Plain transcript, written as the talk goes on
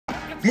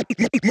Move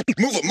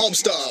it, mob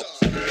style.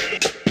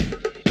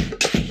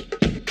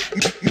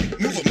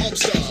 Move it, mob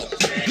style.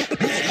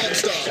 Move it, mob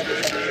style.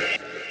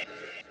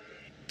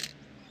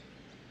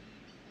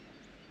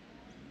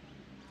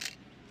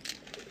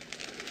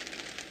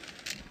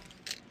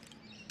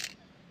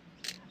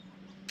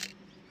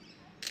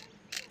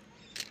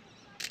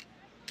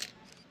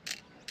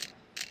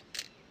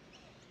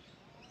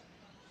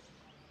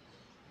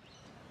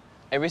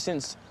 Ever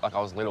since I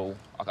was little,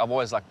 I've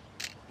always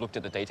looked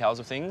at the details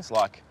of things.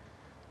 Like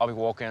I'll be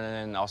walking and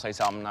then I'll say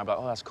something and I'll be like,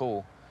 oh, that's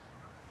cool.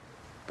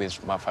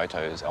 With my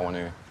photos, I want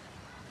to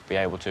be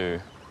able to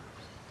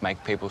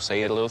make people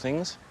see the little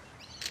things.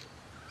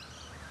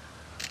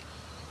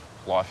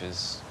 Life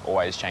is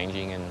always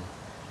changing and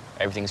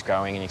everything's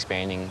growing and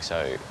expanding,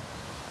 so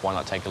why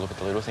not take a look at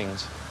the little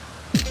things?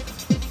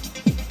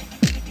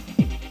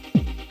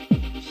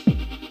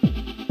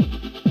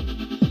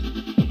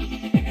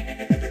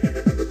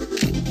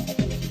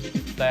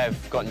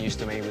 They've gotten used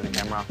to me with the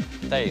camera.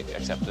 They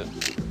accept it.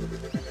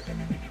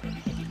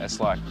 It's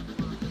like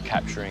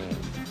capturing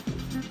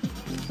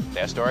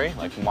their story.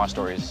 Like my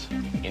story's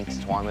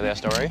intertwined with their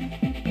story.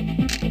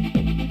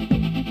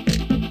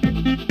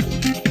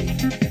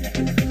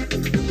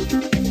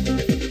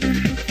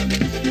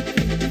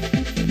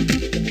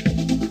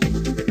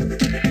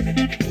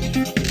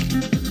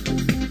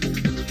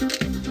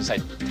 Say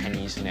 10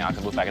 years from now, I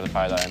can look back at the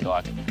photo and be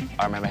like,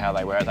 I remember how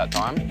they were at that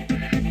time.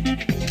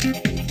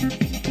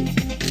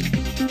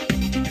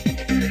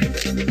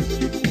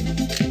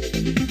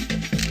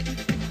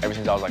 Ever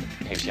since I was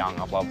heaps young,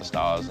 I've loved the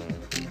stars and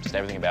just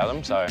everything about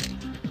them. So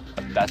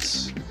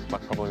that's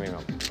probably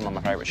some of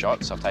my favourite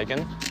shots I've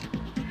taken.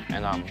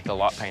 And the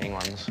light painting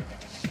ones,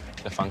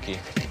 they're funky.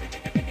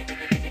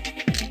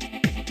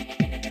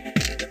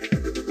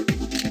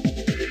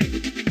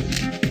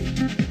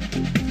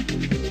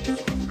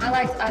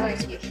 I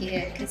liked you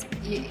here because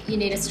you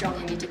need a strong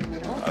image in the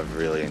middle. I've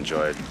really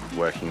enjoyed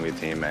working with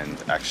him and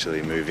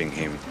actually moving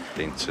him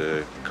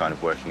into kind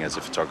of working as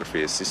a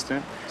photography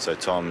assistant. So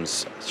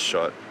Tom's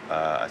shot,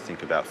 I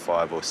think, about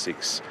 5 or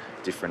 6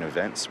 different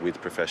events with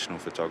professional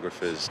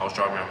photographers. I was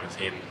driving around with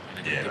him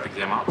and he picked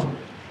them up.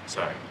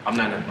 So I've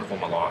known him all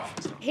my life.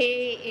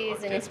 He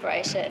is an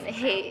inspiration.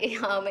 He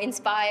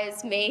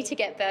inspires me to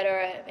get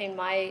better in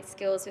my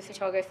skills with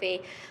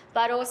photography,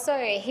 but also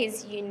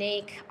his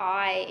unique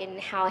eye in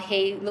how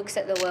he looks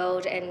at the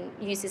world and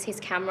uses his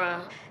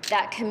camera.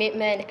 That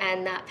commitment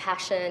and that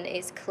passion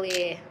is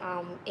clear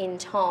in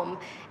Tom,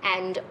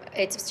 and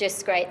it's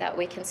just great that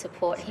we can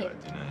support him.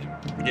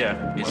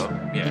 Yeah,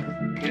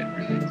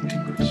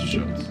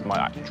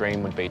 my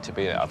dream would be to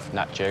be a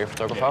Nat Geo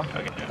photographer.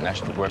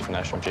 Work for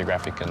National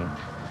Geographic, and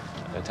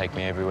they take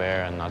me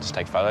everywhere, and I just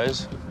take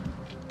photos.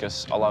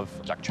 Because I love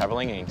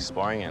travelling and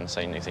exploring and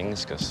seeing new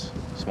things, because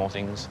small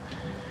things.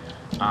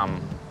 Yeah,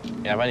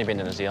 I've only been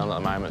to New Zealand at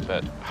the moment,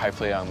 but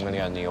hopefully I'm going to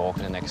go to New York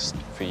in the next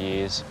few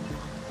years,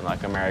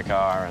 and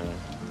America and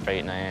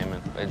Vietnam,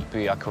 and it'd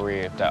be a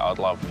career that I'd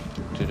love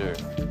to do.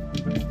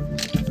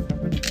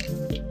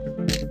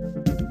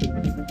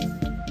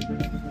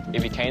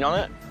 If you're keen on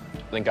it,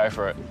 then go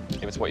for it.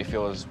 If it's what you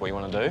feel is what you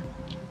want to do,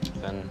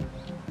 then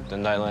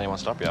don't let anyone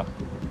stop you.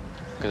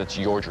 Because it's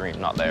your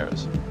dream, not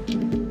theirs.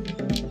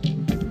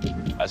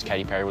 As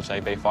Katy Perry would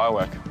say, be a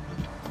firework.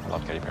 I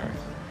love Katy Perry.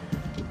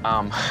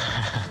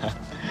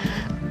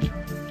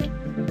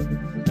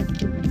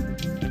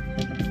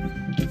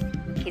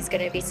 He's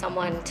going to be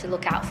someone to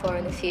look out for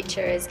in the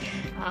future. As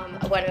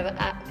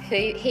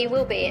he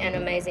will be an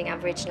amazing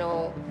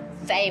Aboriginal,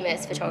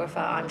 famous photographer,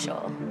 I'm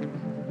sure.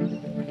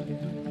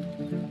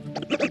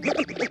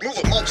 Move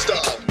it, mob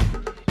style.